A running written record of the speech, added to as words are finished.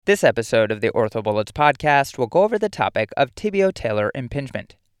This episode of the OrthoBullets podcast will go over the topic of tibiotalar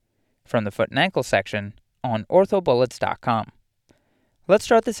impingement from the foot and ankle section on orthobullets.com. Let's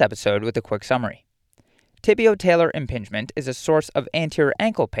start this episode with a quick summary. Tibiotalar impingement is a source of anterior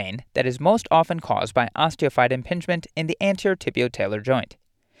ankle pain that is most often caused by osteophyte impingement in the anterior tibiotalar joint.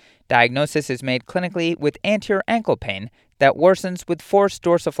 Diagnosis is made clinically with anterior ankle pain that worsens with forced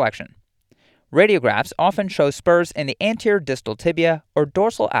dorsiflexion. Radiographs often show spurs in the anterior distal tibia or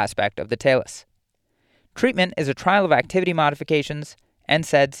dorsal aspect of the talus. Treatment is a trial of activity modifications,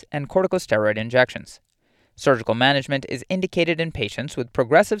 NSAIDs, and corticosteroid injections. Surgical management is indicated in patients with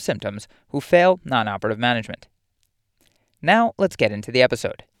progressive symptoms who fail non-operative management. Now let's get into the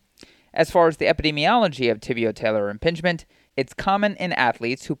episode. As far as the epidemiology of tibiotalar impingement, it's common in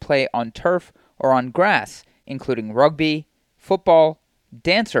athletes who play on turf or on grass, including rugby, football,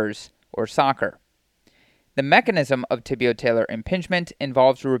 dancers, or soccer. The mechanism of tibiotalar impingement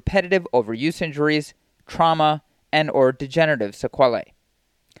involves repetitive overuse injuries, trauma, and/or degenerative sequelae.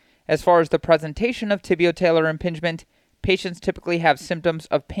 As far as the presentation of tibiotalar impingement, patients typically have symptoms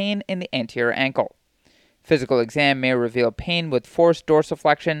of pain in the anterior ankle. Physical exam may reveal pain with forced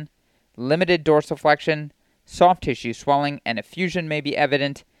dorsiflexion, limited dorsiflexion, soft tissue swelling, and effusion may be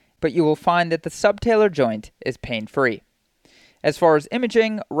evident, but you will find that the subtalar joint is pain-free. As far as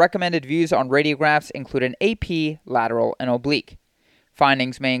imaging, recommended views on radiographs include an AP, lateral, and oblique.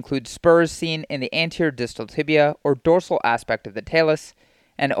 Findings may include spurs seen in the anterior distal tibia or dorsal aspect of the talus,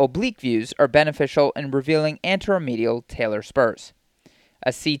 and oblique views are beneficial in revealing anteromedial talar spurs.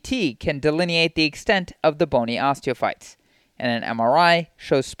 A CT can delineate the extent of the bony osteophytes, and an MRI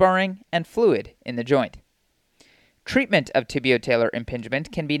shows spurring and fluid in the joint. Treatment of tibiotalar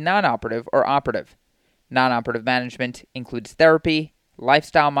impingement can be non-operative or operative. Non-operative management includes therapy,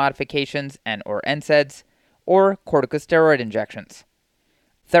 lifestyle modifications and/or NSAIDs, or corticosteroid injections.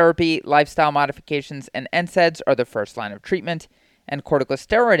 Therapy, lifestyle modifications, and NSAIDs are the first line of treatment, and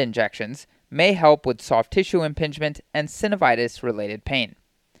corticosteroid injections may help with soft tissue impingement and synovitis-related pain.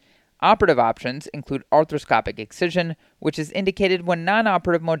 Operative options include arthroscopic excision, which is indicated when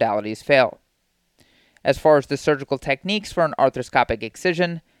non-operative modalities fail. As far as the surgical techniques for an arthroscopic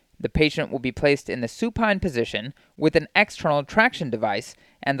excision, the patient will be placed in the supine position with an external traction device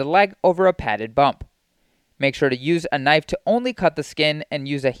and the leg over a padded bump. Make sure to use a knife to only cut the skin and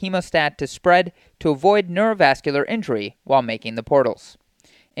use a hemostat to spread to avoid neurovascular injury while making the portals.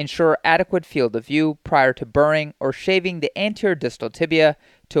 Ensure adequate field of view prior to burring or shaving the anterior distal tibia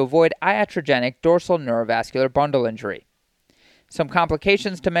to avoid iatrogenic dorsal neurovascular bundle injury. Some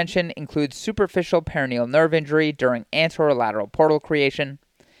complications to mention include superficial peroneal nerve injury during anterolateral portal creation,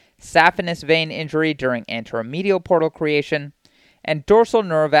 saphenous vein injury during anteromedial portal creation, and dorsal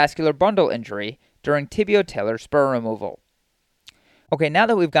neurovascular bundle injury during tibiotalar spur removal. Okay, now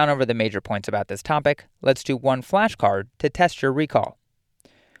that we've gone over the major points about this topic, let's do one flashcard to test your recall.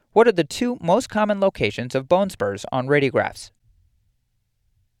 What are the two most common locations of bone spurs on radiographs?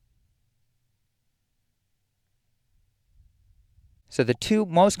 So the two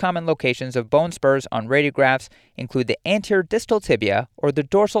most common locations of bone spurs on radiographs include the anterior distal tibia or the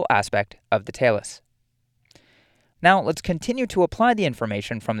dorsal aspect of the talus. Now let's continue to apply the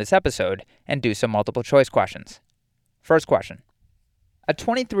information from this episode and do some multiple choice questions. First question. A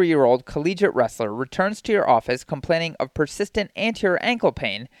 23-year-old collegiate wrestler returns to your office complaining of persistent anterior ankle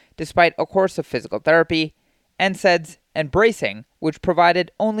pain despite a course of physical therapy, NSAIDs, and bracing, which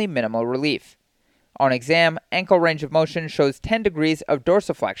provided only minimal relief. On exam, ankle range of motion shows 10 degrees of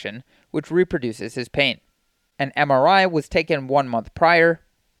dorsiflexion, which reproduces his pain. An MRI was taken 1 month prior,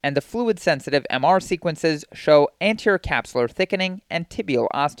 and the fluid-sensitive MR sequences show anterior capsular thickening and tibial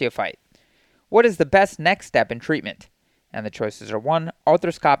osteophyte. What is the best next step in treatment? And the choices are 1.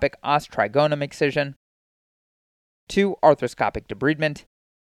 Arthroscopic os trigonum excision, 2. Arthroscopic debridement,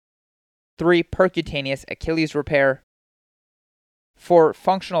 3. Percutaneous Achilles repair, 4.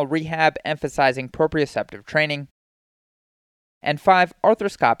 Functional rehab emphasizing proprioceptive training, and 5.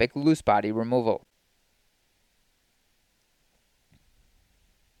 Arthroscopic loose body removal.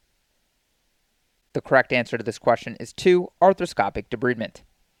 The correct answer to this question is 2. Arthroscopic debridement.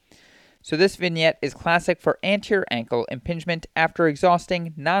 So this vignette is classic for anterior ankle impingement after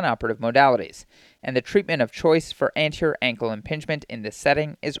exhausting non-operative modalities, and the treatment of choice for anterior ankle impingement in this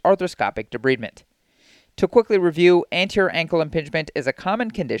setting is arthroscopic debridement. To quickly review, anterior ankle impingement is a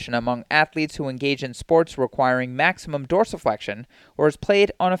common condition among athletes who engage in sports requiring maximum dorsiflexion or is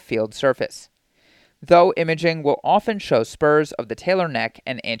played on a field surface. Though imaging will often show spurs of the talar neck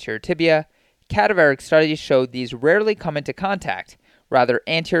and anterior tibia, cadaveric studies showed these rarely come into contact. Rather,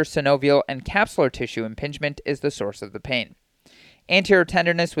 anterior synovial and capsular tissue impingement is the source of the pain. Anterior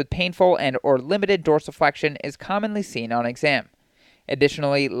tenderness with painful and/or limited dorsiflexion is commonly seen on exam.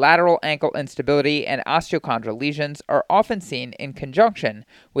 Additionally, lateral ankle instability and osteochondral lesions are often seen in conjunction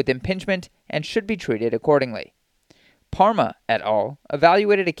with impingement and should be treated accordingly. Parma et al.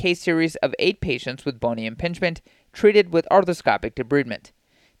 Evaluated a case series of 8 patients with bony impingement treated with arthroscopic debridement.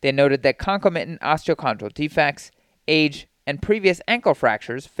 They noted that concomitant osteochondral defects, age, and previous ankle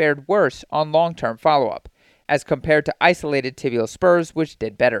fractures fared worse on long-term follow-up, as compared to isolated tibial spurs, which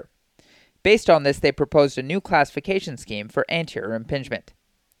did better. Based on this, they proposed a new classification scheme for anterior impingement.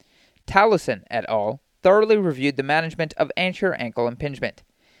 Towson et al. Thoroughly reviewed the management of anterior ankle impingement.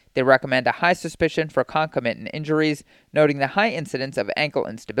 They recommend a high suspicion for concomitant injuries, noting the high incidence of ankle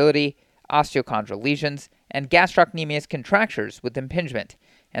instability, osteochondral lesions, and gastrocnemius contractures with impingement,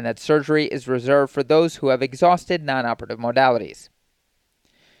 and that surgery is reserved for those who have exhausted non-operative modalities.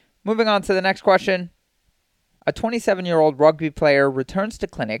 Moving on to the next question. A 27-year-old rugby player returns to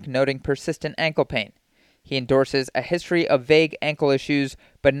clinic noting persistent ankle pain. He endorses a history of vague ankle issues,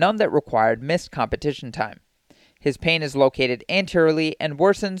 but none that required missed competition time. His pain is located anteriorly and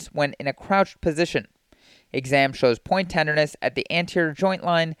worsens when in a crouched position. Exam shows point tenderness at the anterior joint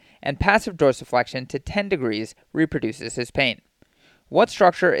line, and passive dorsiflexion to 10 degrees reproduces his pain. What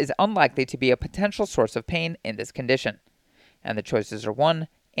structure is unlikely to be a potential source of pain in this condition? And the choices are 1.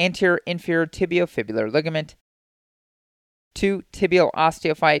 Anterior inferior tibiofibular ligament, 2. Tibial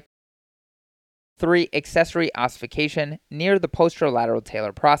osteophyte, 3. Accessory ossification near the posterolateral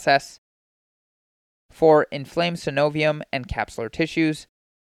talar process, 4. Inflamed synovium and capsular tissues,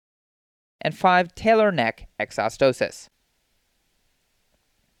 and 5. Talar neck exostosis.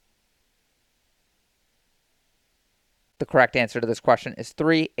 The correct answer to this question is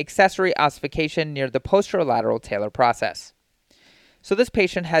 3. Accessory ossification near the posterolateral talar process. So this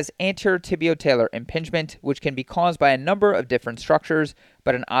patient has anterior tibiotalar impingement, which can be caused by a number of different structures,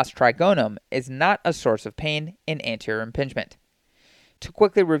 but an os trigonum is not a source of pain in anterior impingement. To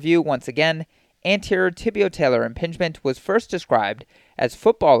quickly review once again, anterior tibiotalar impingement was first described as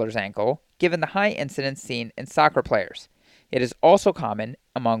footballer's ankle, given the high incidence seen in soccer players. It is also common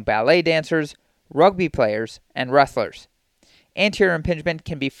among ballet dancers, rugby players, and wrestlers. Anterior impingement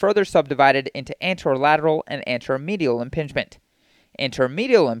can be further subdivided into anterolateral and anteromedial impingement.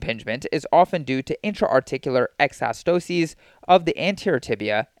 Anteromedial impingement is often due to intra-articular exostoses of the anterior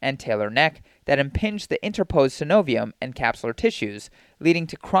tibia and talar neck that impinge the interposed synovium and capsular tissues, leading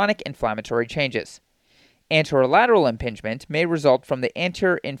to chronic inflammatory changes. Anterolateral impingement may result from the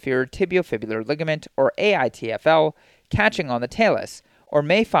anterior inferior tibiofibular ligament, or AITFL, catching on the talus, or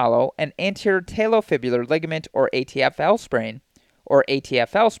may follow an anterior talofibular ligament, or ATFL sprain,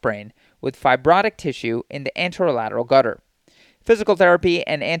 with fibrotic tissue in the anterolateral gutter. Physical therapy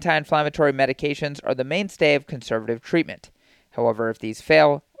and anti-inflammatory medications are the mainstay of conservative treatment. However, if these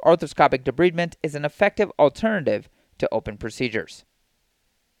fail, arthroscopic debridement is an effective alternative to open procedures.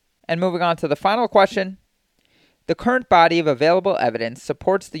 And moving on to the final question. The current body of available evidence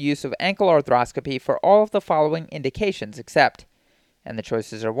supports the use of ankle arthroscopy for all of the following indications except, and the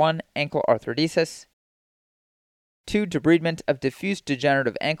choices are 1. Ankle arthrodesis, 2. Debridement of diffuse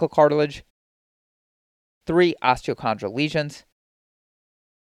degenerative ankle cartilage, 3. Osteochondral lesions,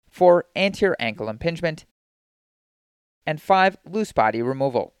 4. Anterior ankle impingement, and 5. Loose body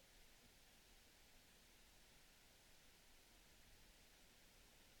removal.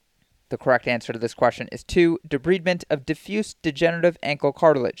 The correct answer to this question is 2. Debridement of diffuse degenerative ankle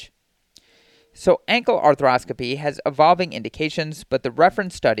cartilage. So ankle arthroscopy has evolving indications, but the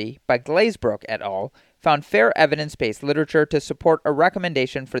reference study by Glazebrook et al. Found fair evidence-based literature to support a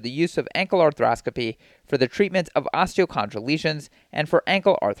recommendation for the use of ankle arthroscopy for the treatment of osteochondral lesions and for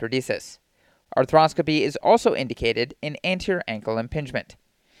ankle arthrodesis. Arthroscopy is also indicated in anterior ankle impingement.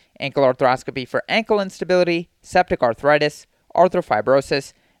 Ankle arthroscopy for ankle instability, septic arthritis,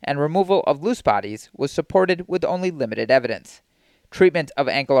 arthrofibrosis, and removal of loose bodies was supported with only limited evidence. Treatment of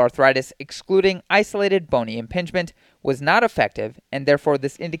ankle arthritis excluding isolated bony impingement was not effective, and therefore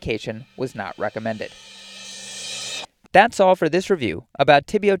this indication was not recommended. That's all for this review about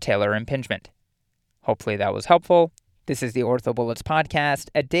tibiotalar impingement. Hopefully that was helpful. This is the OrthoBullets podcast,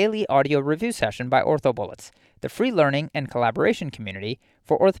 a daily audio review session by OrthoBullets, the free learning and collaboration community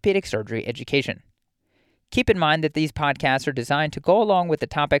for orthopedic surgery education. Keep in mind that these podcasts are designed to go along with the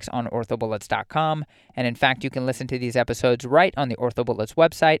topics on orthobullets.com, and in fact, you can listen to these episodes right on the OrthoBullets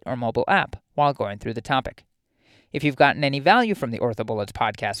website or mobile app while going through the topic. If you've gotten any value from the OrthoBullets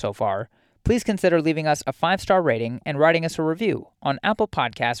podcast so far, please consider leaving us a 5-star rating and writing us a review on Apple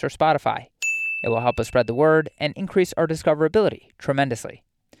Podcasts or Spotify. It will help us spread the word and increase our discoverability tremendously.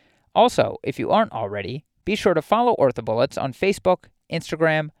 Also, if you aren't already, Be sure to follow OrthoBullets on Facebook,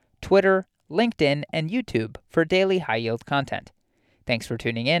 Instagram, Twitter, LinkedIn, and YouTube for daily high-yield content. Thanks for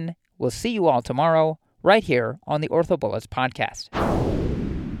tuning in. We'll see you all tomorrow, right here on the OrthoBullets podcast.